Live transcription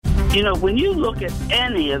You know, when you look at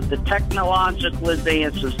any of the technological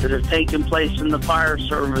advances that have taken place in the fire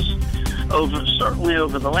service certainly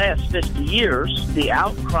over the last 50 years, the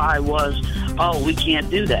outcry was, oh, we can't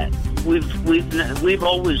do that. We've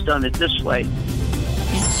always done it this way.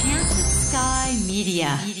 Enchanted Sky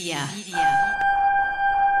Media.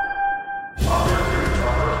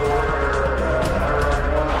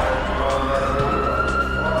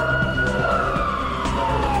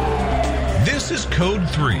 This is Code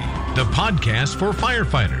 3, the podcast for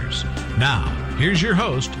firefighters. Now, here's your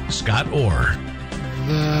host, Scott Orr.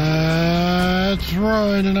 That's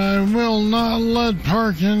right, and I will not let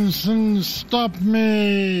Parkinson stop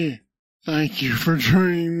me. Thank you for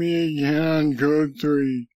joining me again on Code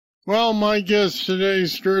 3. Well, my guest today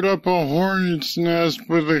stirred up a hornet's nest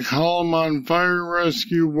with a column on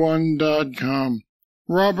FireRescue1.com.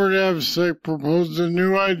 Robert Avsek proposed a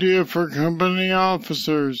new idea for company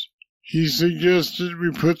officers. He suggested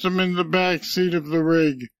we put them in the back seat of the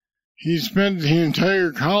rig. He spent the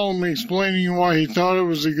entire column explaining why he thought it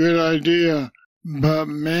was a good idea. But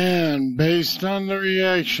man, based on the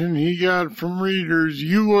reaction he got from readers,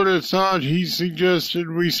 you would have thought he suggested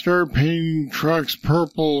we start painting trucks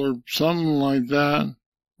purple or something like that.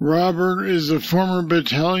 Robert is a former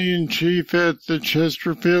battalion chief at the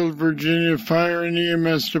Chesterfield, Virginia Fire and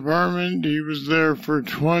EMS Department. He was there for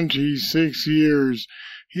 26 years.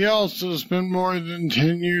 He also spent more than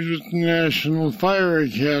 10 years at the National Fire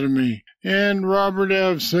Academy. And Robert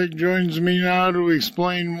Avsek joins me now to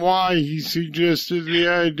explain why he suggested the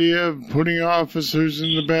idea of putting officers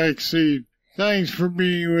in the back seat. Thanks for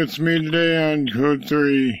being with me today on Code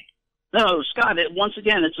 3. No, Scott, once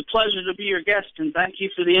again, it's a pleasure to be your guest, and thank you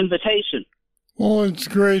for the invitation. Well, it's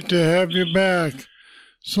great to have you back.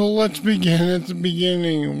 So let's begin at the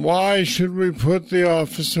beginning. Why should we put the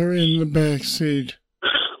officer in the back seat?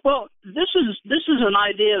 Well, this is an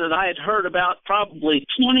idea that I had heard about probably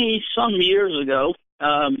 20-some years ago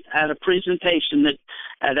at a presentation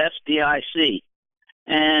at FDIC,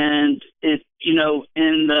 and it, you know,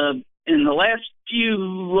 in the last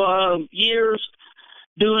few years,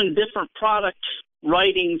 doing different product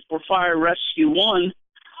writing for Fire Rescue One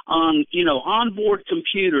on, you know, onboard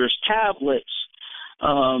computers, tablets,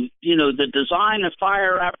 you know, the design of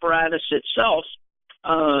fire apparatus itself.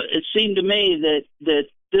 It seemed to me that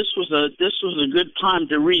this was a good time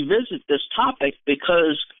to revisit this topic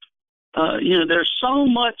because, you know, there's so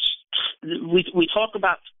much we talk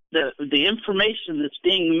about the information that's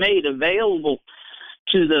being made available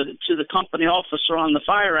to the company officer on the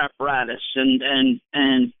fire apparatus and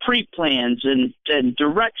pre-plans and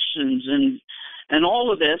directions and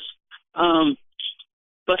all of this.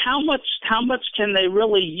 But how much can they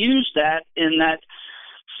really use that in that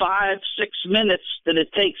 5-6 minutes that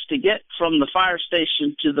it takes to get from the fire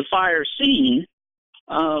station to the fire scene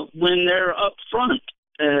when they're up front?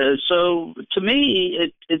 So to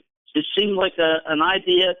me, it seemed like an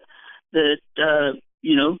idea that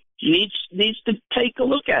you know needs to take a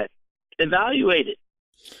look at, evaluate it.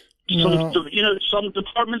 No. Some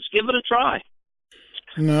departments give it a try.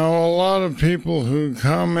 Now, a lot of people who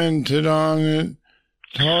commented on it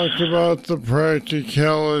talked about the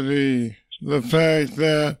practicality. The fact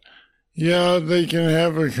that, yeah, they can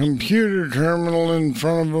have a computer terminal in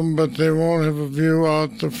front of them, but they won't have a view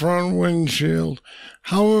out the front windshield.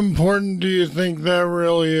 How important do you think that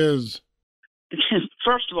really is?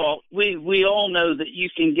 First of all, we all know that you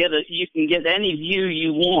can get any view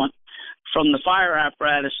you want from the fire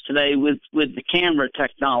apparatus today with the camera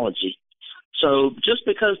technology. So just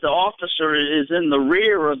because the officer is in the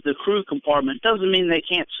rear of the crew compartment doesn't mean they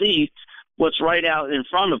can't see what's right out in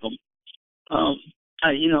front of them.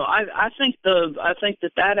 You know, I think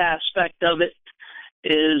that aspect of it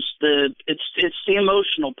is it's the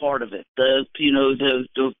emotional part of it.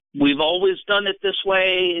 We've always done it this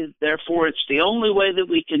way, therefore it's the only way that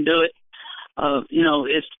we can do it. You know,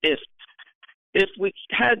 if we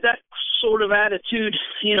had that sort of attitude,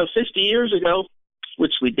 you know, 50 years ago,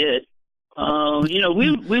 which we did, you know,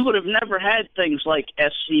 we would have never had things like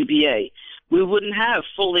SCBA. We wouldn't have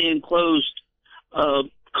fully enclosed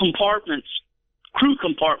compartments, crew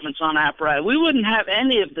compartments on apparatus. We wouldn't have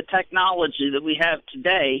any of the technology that we have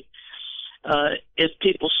today if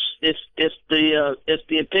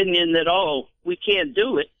the opinion that, oh, we can't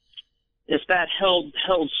do it, if that held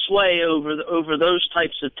sway over those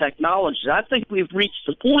types of technologies. I think we've reached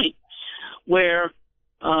the point where,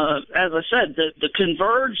 as I said, the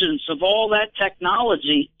convergence of all that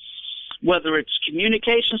technology, whether it's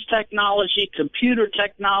communications technology, computer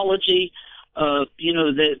technology, you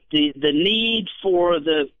know, the need for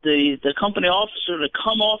the company officer to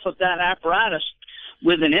come off of that apparatus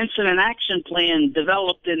with an incident action plan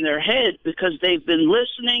developed in their head because they've been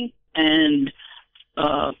listening and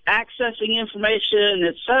accessing information,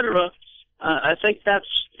 etc. I think that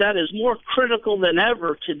is more critical than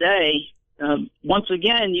ever today. Once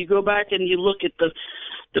again, you go back and you look at the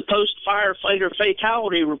post-firefighter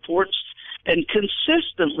fatality reports, and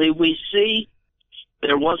consistently we see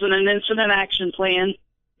there wasn't an incident action plan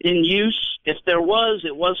in use. If there was,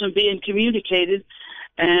 it wasn't being communicated.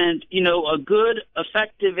 And, a good,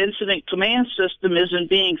 effective incident command system isn't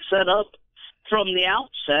being set up from the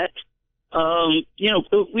outset.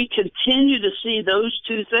 We continue to see those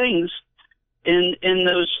two things in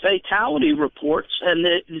those fatality reports, and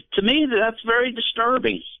to me, that's very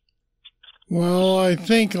disturbing. Well, I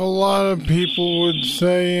think a lot of people would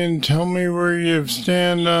say, and tell me where you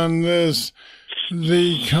stand on this,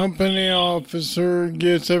 the company officer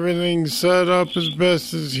gets everything set up as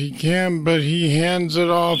best as he can, but he hands it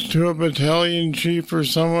off to a battalion chief or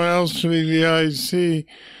someone else to be the IC.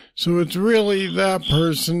 So it's really that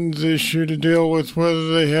person's issue to deal with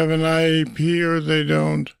whether they have an IAP or they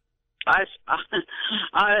don't. I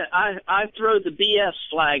throw the BS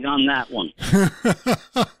flag on that one.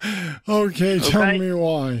 Okay, tell me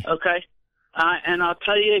why. Okay, and I'll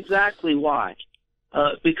tell you exactly why.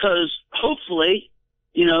 Because hopefully,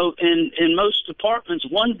 in most departments,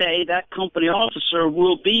 one day that company officer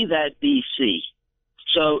will be that BC.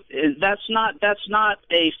 So that's not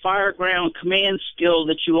a fireground command skill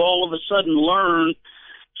that you all of a sudden learn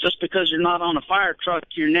just because you're not on a fire truck.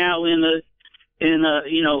 You're now in a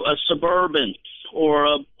Suburban or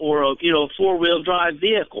a 4-wheel drive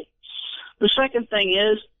vehicle. The second thing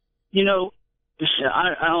is,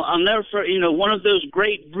 I'll never forget, one of those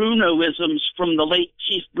great Brunoisms from the late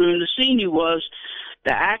Chief Brunacini was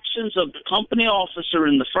the actions of the company officer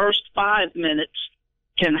in the first 5 minutes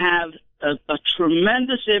can have a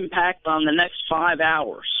tremendous impact on the next 5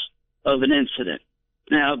 hours of an incident.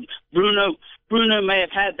 Now, Bruno may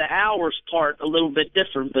have had the hours part a little bit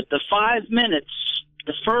different, but the 5 minutes,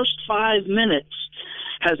 the first 5 minutes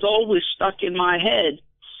has always stuck in my head.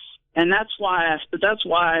 And that's why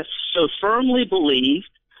I so firmly believe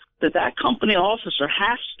that company officer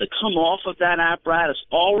has to come off of that apparatus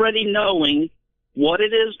already knowing what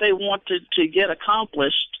it is they want to get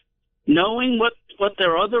accomplished, knowing what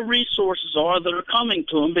their other resources are that are coming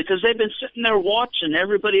to them, because they've been sitting there watching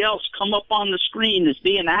everybody else come up on the screen as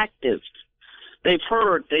being active. They've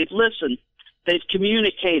heard, they've listened, they've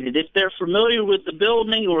communicated. If they're familiar with the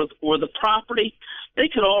building or the property, they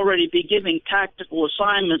could already be giving tactical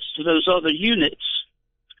assignments to those other units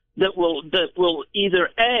that will either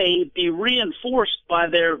A, be reinforced by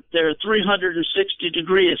their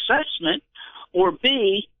 360-degree assessment, or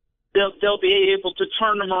B, they'll be able to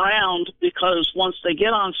turn them around, because once they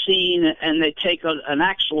get on scene and they take an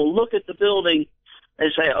actual look at the building, they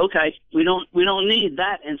say, okay, we don't need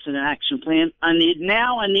that incident action plan. I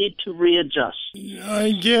need to readjust.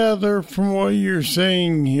 I gather from what you're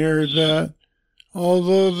saying here that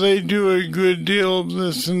although they do a good deal of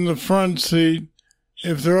this in the front seat,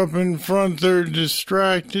 if they're up in front, they're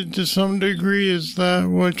distracted to some degree. Is that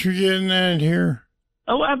what you're getting at here?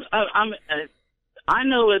 Oh, I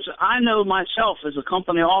know myself as a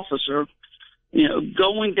company officer,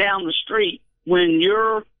 going down the street when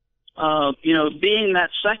you're, being that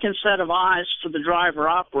second set of eyes for the driver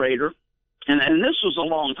operator. And this was a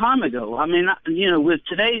long time ago. I mean, with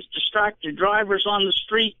today's distracted drivers on the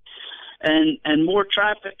street and more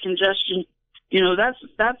traffic congestion,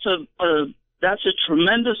 that's a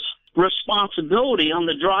tremendous responsibility on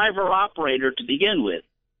the driver operator to begin with.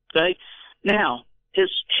 Okay. Now, his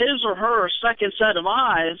or her second set of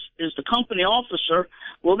eyes is the company officer.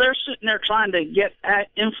 Well, they're sitting there trying to get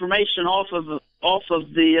information off of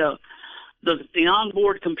the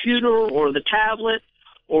onboard computer or the tablet,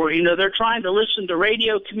 or they're trying to listen to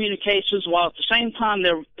radio communications while at the same time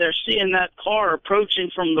they're seeing that car approaching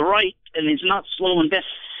from the right and he's not slowing down.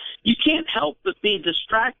 You can't help but be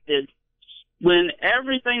distracted when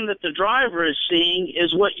everything that the driver is seeing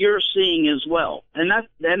is what you're seeing as well. And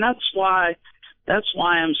that's why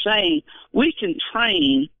I'm saying we can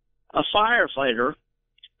train a firefighter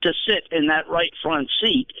to sit in that right front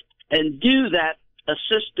seat and do that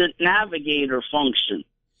assistant navigator function.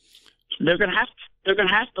 They're going to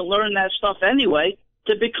have to learn that stuff anyway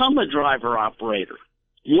to become a driver operator.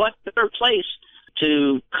 What better place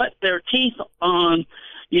to cut their teeth on,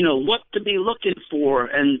 what to be looking for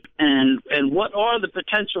and what are the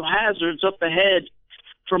potential hazards up ahead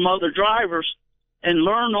from other drivers, and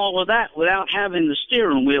learn all of that without having the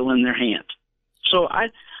steering wheel in their hand. So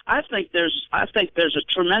I think there's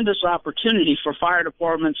a tremendous opportunity for fire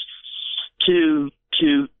departments to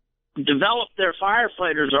develop their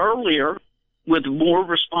firefighters earlier with more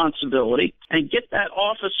responsibility and get that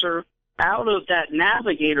officer out of that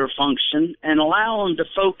navigator function and allow them to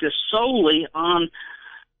focus solely on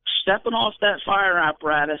stepping off that fire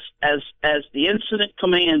apparatus as the incident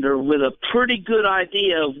commander with a pretty good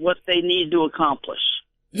idea of what they need to accomplish.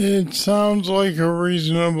 It sounds like a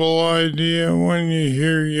reasonable idea when you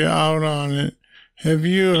hear you out on it. Have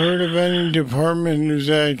you heard of any department who's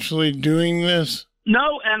actually doing this?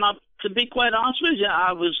 No, and to be quite honest with you,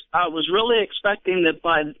 I was really expecting that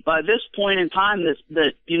by this point in time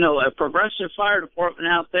that a progressive fire department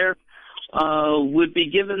out there would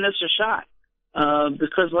be giving this a shot.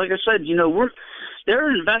 Because, like I said,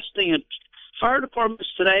 they're investing. Fire departments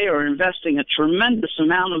today are investing a tremendous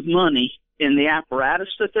amount of money in the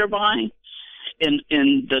apparatus that they're buying, in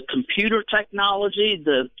the computer technology,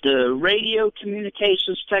 the radio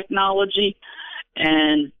communications technology,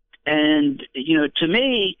 and to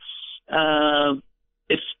me,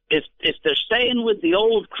 if they're staying with the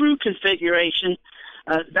old crew configuration,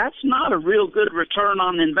 that's not a real good return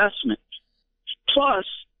on investment. Plus,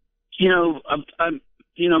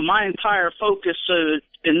 my entire focus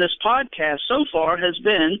in this podcast so far has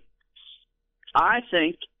been, I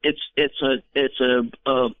think it's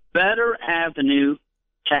a better avenue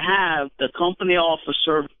to have the company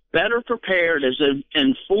officer better prepared, as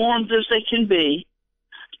informed as they can be,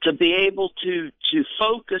 to be able to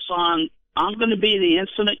focus on, I'm going to be the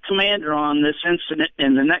incident commander on this incident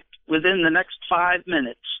within the next 5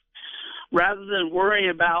 minutes, rather than worrying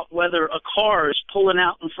about whether a car is pulling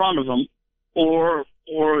out in front of them or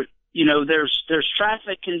there's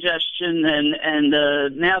traffic congestion and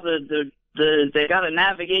now they got to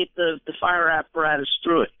navigate the fire apparatus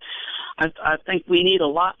through it. I think we need a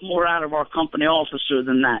lot more out of our company officer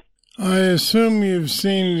than that. I assume you've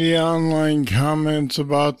seen the online comments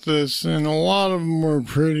about this, and a lot of them were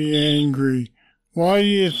pretty angry. Why do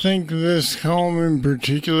you think this column in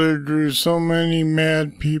particular drew so many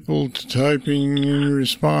mad people to typing in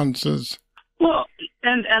responses? Well,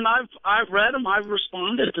 and I've read them. I've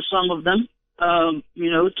responded to some of them, to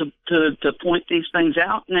point these things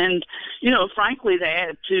out, and frankly, they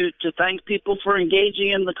had to thank people for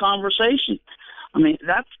engaging in the conversation. I mean,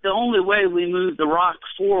 that's the only way we move the rock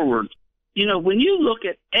forward. When you look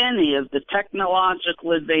at any of the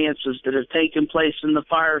technological advances that have taken place in the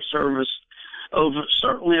fire service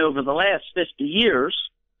certainly over the last 50 years,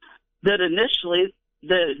 that initially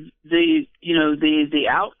the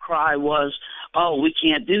outcry was, oh, we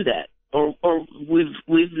can't do that, or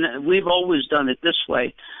we've always done it this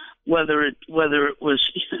way. Whether it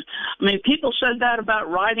was, I mean, people said that about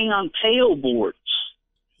riding on tailboards.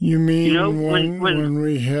 You mean when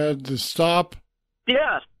we had to stop?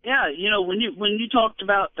 Yeah. When you talked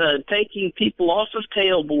about taking people off of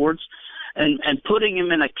tailboards and putting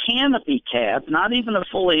them in a canopy cab, not even a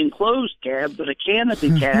fully enclosed cab, but a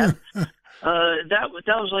canopy cab, that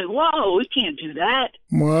was like, whoa, we can't do that.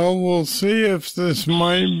 Well, we'll see if this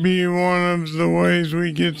might be one of the ways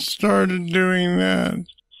we get started doing that.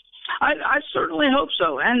 I certainly hope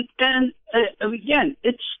so. And again,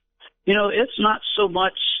 it's not so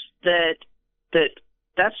much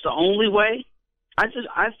that's the only way.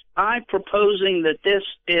 I'm proposing that this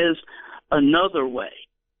is another way.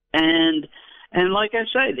 And like I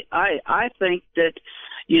said, I think that,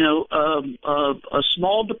 a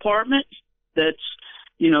small department that's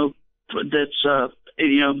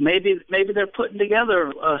maybe they're putting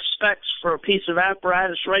together specs for a piece of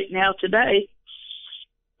apparatus right now today.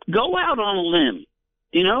 Go out on a limb,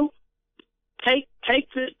 take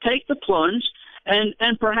the plunge,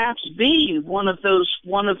 and perhaps be one of those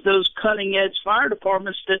cutting edge fire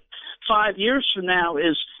departments that 5 years from now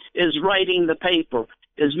is writing the paper,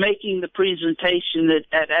 is making the presentation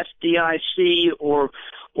at FDIC or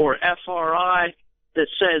FRI that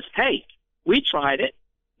says, hey, we tried it.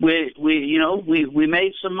 We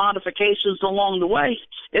made some modifications along the way.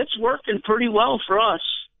 It's working pretty well for us.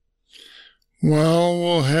 Well,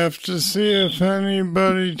 we'll have to see if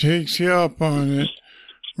anybody takes you up on it.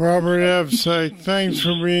 Robert Avsek, thanks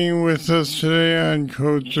for being with us today on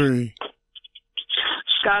Code 3.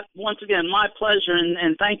 Scott, once again, my pleasure,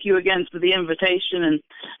 and thank you again for the invitation,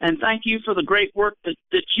 and thank you for the great work that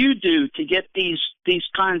you do to get these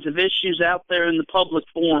kinds of issues out there in the public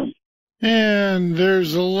forum. And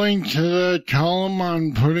there's a link to that column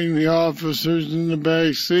on putting the officers in the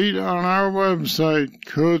back seat on our website,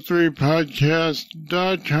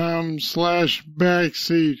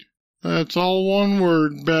 code3podcast.com/backseat. That's all one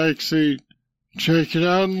word, backseat. Check it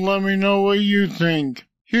out and let me know what you think.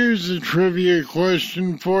 Here's a trivia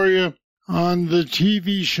question for you. On the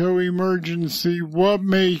TV show Emergency, what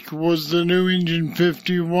make was the new Engine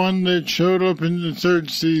 51 that showed up in the 3rd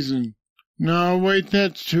season? No, wait,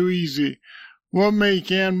 that's too easy. What make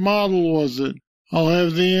and model was it? I'll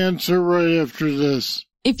have the answer right after this.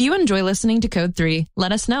 If you enjoy listening to Code 3,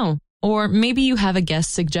 let us know. Or maybe you have a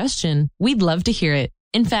guest suggestion. We'd love to hear it.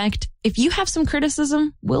 In fact, if you have some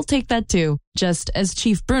criticism, we'll take that too. Just as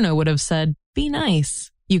Chief Bruno would have said, be nice.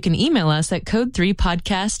 You can email us at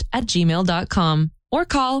code3podcast@gmail.com or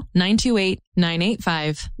call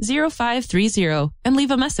 928-985-0530 and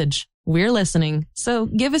leave a message. We're listening, so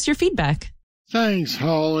give us your feedback. Thanks,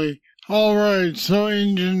 Holly. All right, so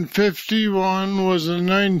Engine 51 was a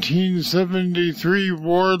 1973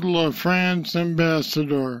 Ward La France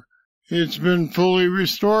Ambassador. It's been fully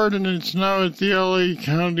restored, and it's now at the LA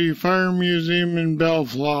County Fire Museum in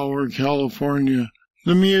Bellflower, California.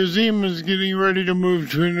 The museum is getting ready to move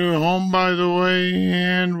to a new home, by the way,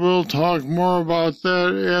 and we'll talk more about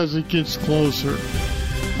that as it gets closer.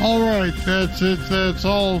 All right, that's it. That's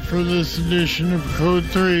all for this edition of Code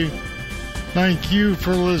 3. Thank you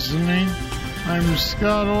for listening. I'm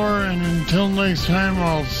Scott Orr, and until next time,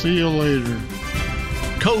 I'll see you later.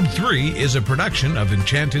 Code 3 is a production of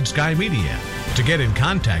Enchanted Sky Media. To get in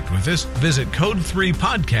contact with us, visit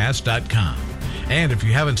code3podcast.com. And if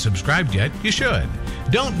you haven't subscribed yet, you should.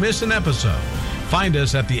 Don't miss an episode. Find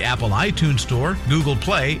us at the Apple iTunes Store, Google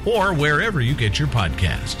Play, or wherever you get your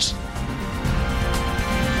podcasts.